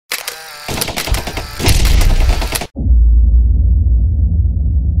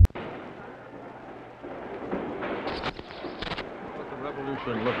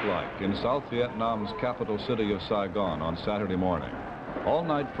in South Vietnam's capital city of Saigon on Saturday morning. All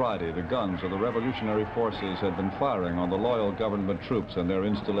night Friday, the guns of the revolutionary forces had been firing on the loyal government troops and their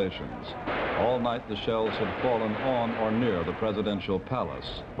installations. All night the shells had fallen on or near the presidential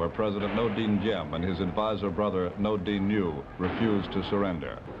palace, where President Ngô Đình Diệm and his advisor brother Ngô Đình Nhu refused to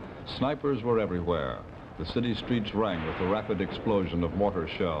surrender. Snipers were everywhere. The city streets rang with the rapid explosion of mortar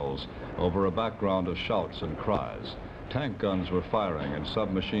shells over a background of shouts and cries. Tank guns were firing and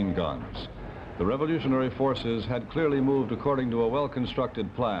submachine guns. The revolutionary forces had clearly moved according to a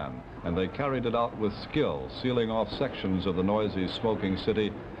well-constructed plan, and they carried it out with skill, sealing off sections of the noisy, smoking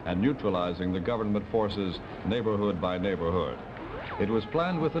city and neutralizing the government forces neighborhood by neighborhood. It was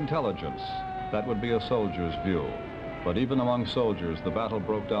planned with intelligence. That would be a soldier's view. But even among soldiers, the battle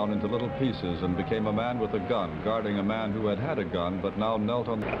broke down into little pieces and became a man with a gun guarding a man who had had a gun but now knelt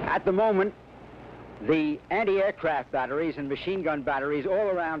on the... At the moment, the anti-aircraft batteries and machine gun batteries all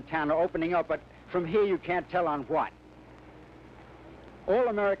around town are opening up, but from here you can't tell on what. All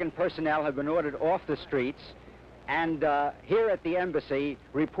American personnel have been ordered off the streets, and here at the embassy,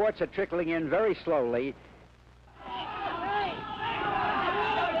 reports are trickling in very slowly.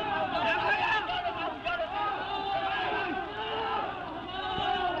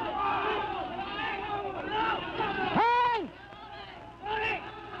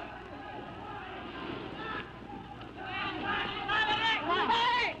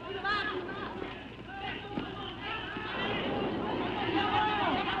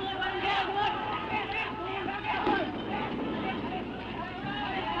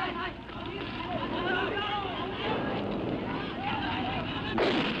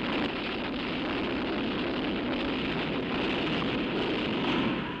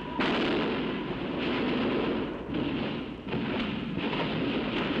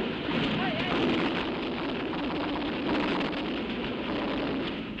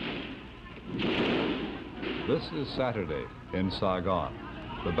 This is Saturday in Saigon.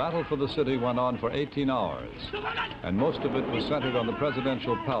 The battle for the city went on for 18 hours, and most of it was centered on the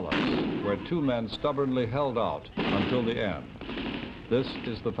presidential palace, where two men stubbornly held out until the end. This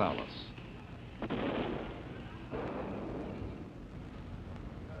is the palace.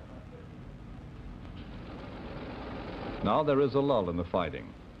 Now there is a lull in the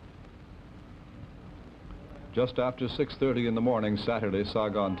fighting. Just after 6:30 in the morning, Saturday,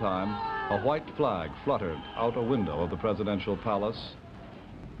 Saigon time, a white flag fluttered out a window of the presidential palace,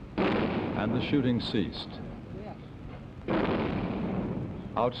 and the shooting ceased.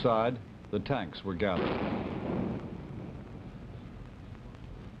 Outside, the tanks were gathered.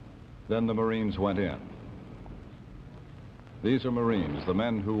 Then the Marines went in. These are Marines, the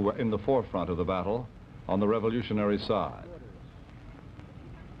men who were in the forefront of the battle on the revolutionary side.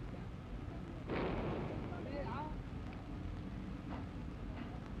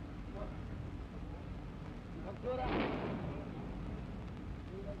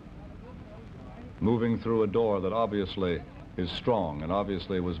 Moving through a door that obviously is strong and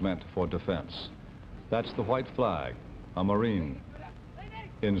obviously was meant for defense. That's the white flag, a Marine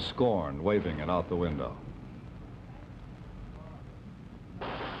in scorn waving it out the window.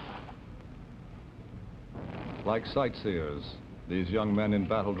 Like sightseers, these young men in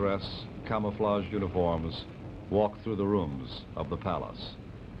battle dress, camouflage uniforms, walk through the rooms of the palace.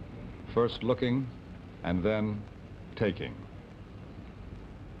 First looking and then taking.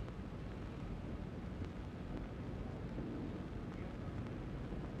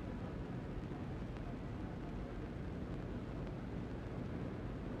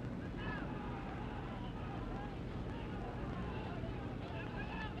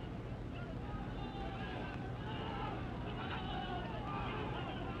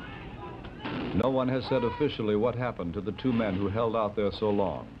 No one has said officially what happened to the two men who held out there so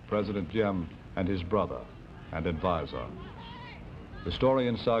long, President Diệm and his brother and advisor. The story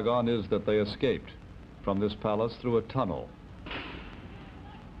in Saigon is that they escaped from this palace through a tunnel,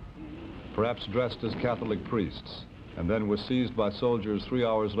 perhaps dressed as Catholic priests, and then were seized by soldiers 3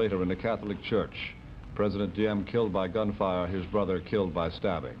 hours later in a Catholic church. President Diệm killed by gunfire, his brother killed by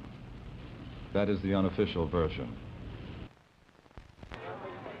stabbing. That is the unofficial version.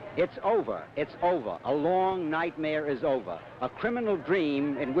 It's over. It's over. A long nightmare is over. A criminal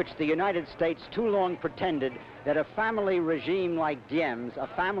dream in which the United States too long pretended that a family regime like Diem's, a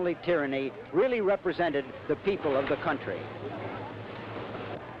family tyranny, really represented the people of the country.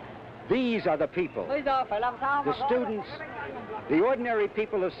 These are the people. The students, the ordinary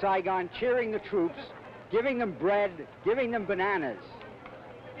people of Saigon cheering the troops, giving them bread, giving them bananas.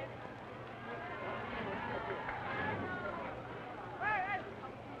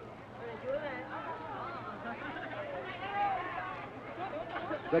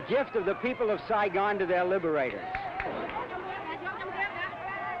 the gift of the people of Saigon to their liberators.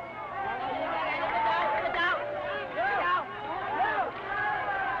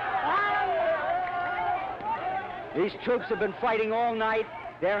 These troops have been fighting all night.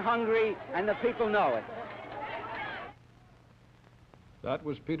 They're hungry, and the people know it. That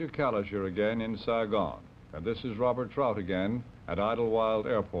was Peter Kalischer again in Saigon, and this is Robert Trout again at Idlewild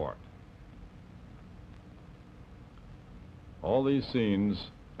Airport. All these scenes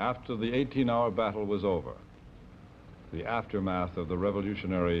after the 18-hour battle was over, the aftermath of the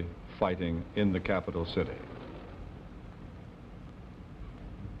revolutionary fighting in the capital city.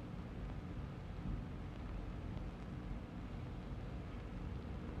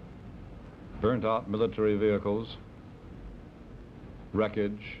 Burnt-out military vehicles,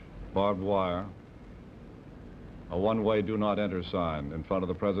 wreckage, barbed wire, a one-way do-not-enter sign in front of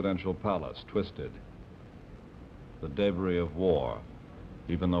the presidential palace, twisted. The debris of war,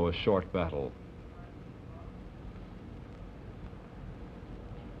 even though a short battle.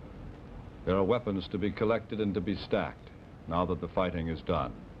 There are weapons to be collected and to be stacked now that the fighting is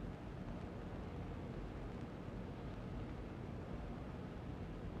done.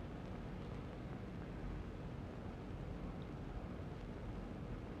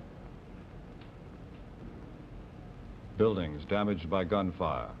 Buildings damaged by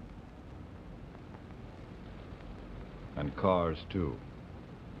gunfire. And cars, too.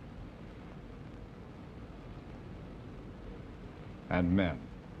 And men.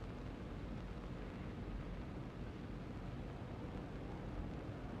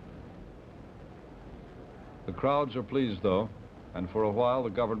 The crowds are pleased, though, and for a while the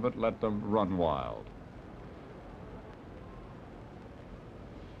government let them run wild.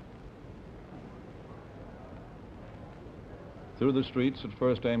 Through the streets, at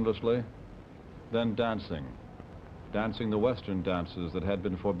first aimlessly, then dancing. Dancing the Western dances that had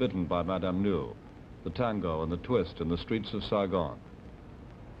been forbidden by Madame Nhu, the tango and the twist in the streets of Saigon.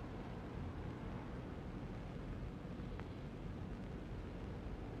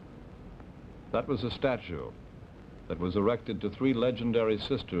 That was a statue that was erected to 3 legendary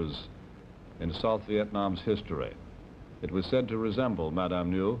sisters in South Vietnam's history. It was said to resemble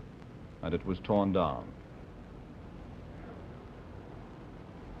Madame Nhu, and it was torn down.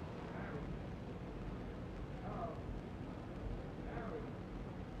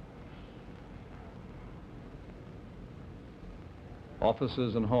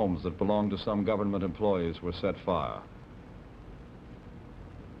 Offices and homes that belonged to some government employees were set fire.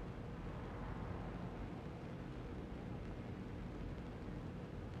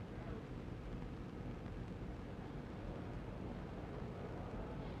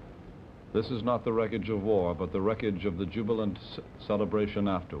 This is not the wreckage of war, but the wreckage of the jubilant celebration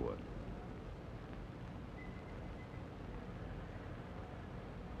afterward.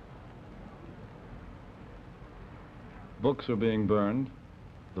 Books are being burned.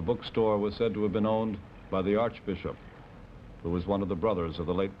 The bookstore was said to have been owned by the Archbishop, who was one of the brothers of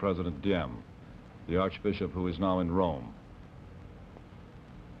the late President Diem, the Archbishop who is now in Rome.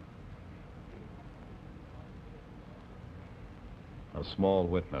 A small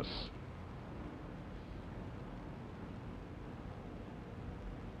witness.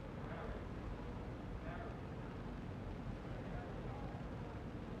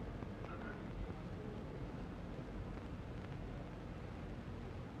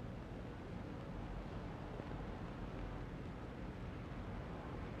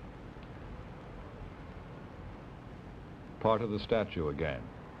 Part of the statue again.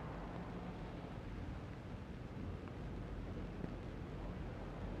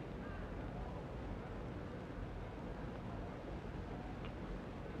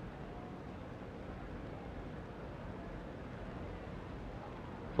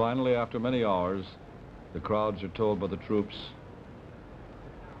 Finally, after many hours, the crowds are told by the troops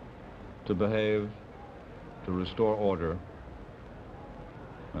to behave, to restore order,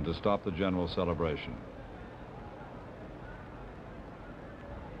 and to stop the general celebration.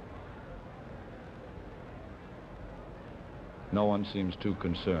 No one seems too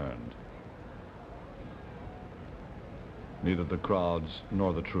concerned, neither the crowds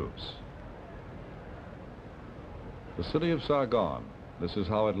nor the troops. The city of Saigon, this is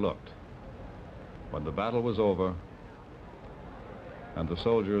how it looked when the battle was over and the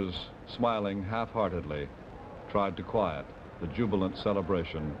soldiers, smiling half-heartedly, tried to quiet the jubilant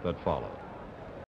celebration that followed.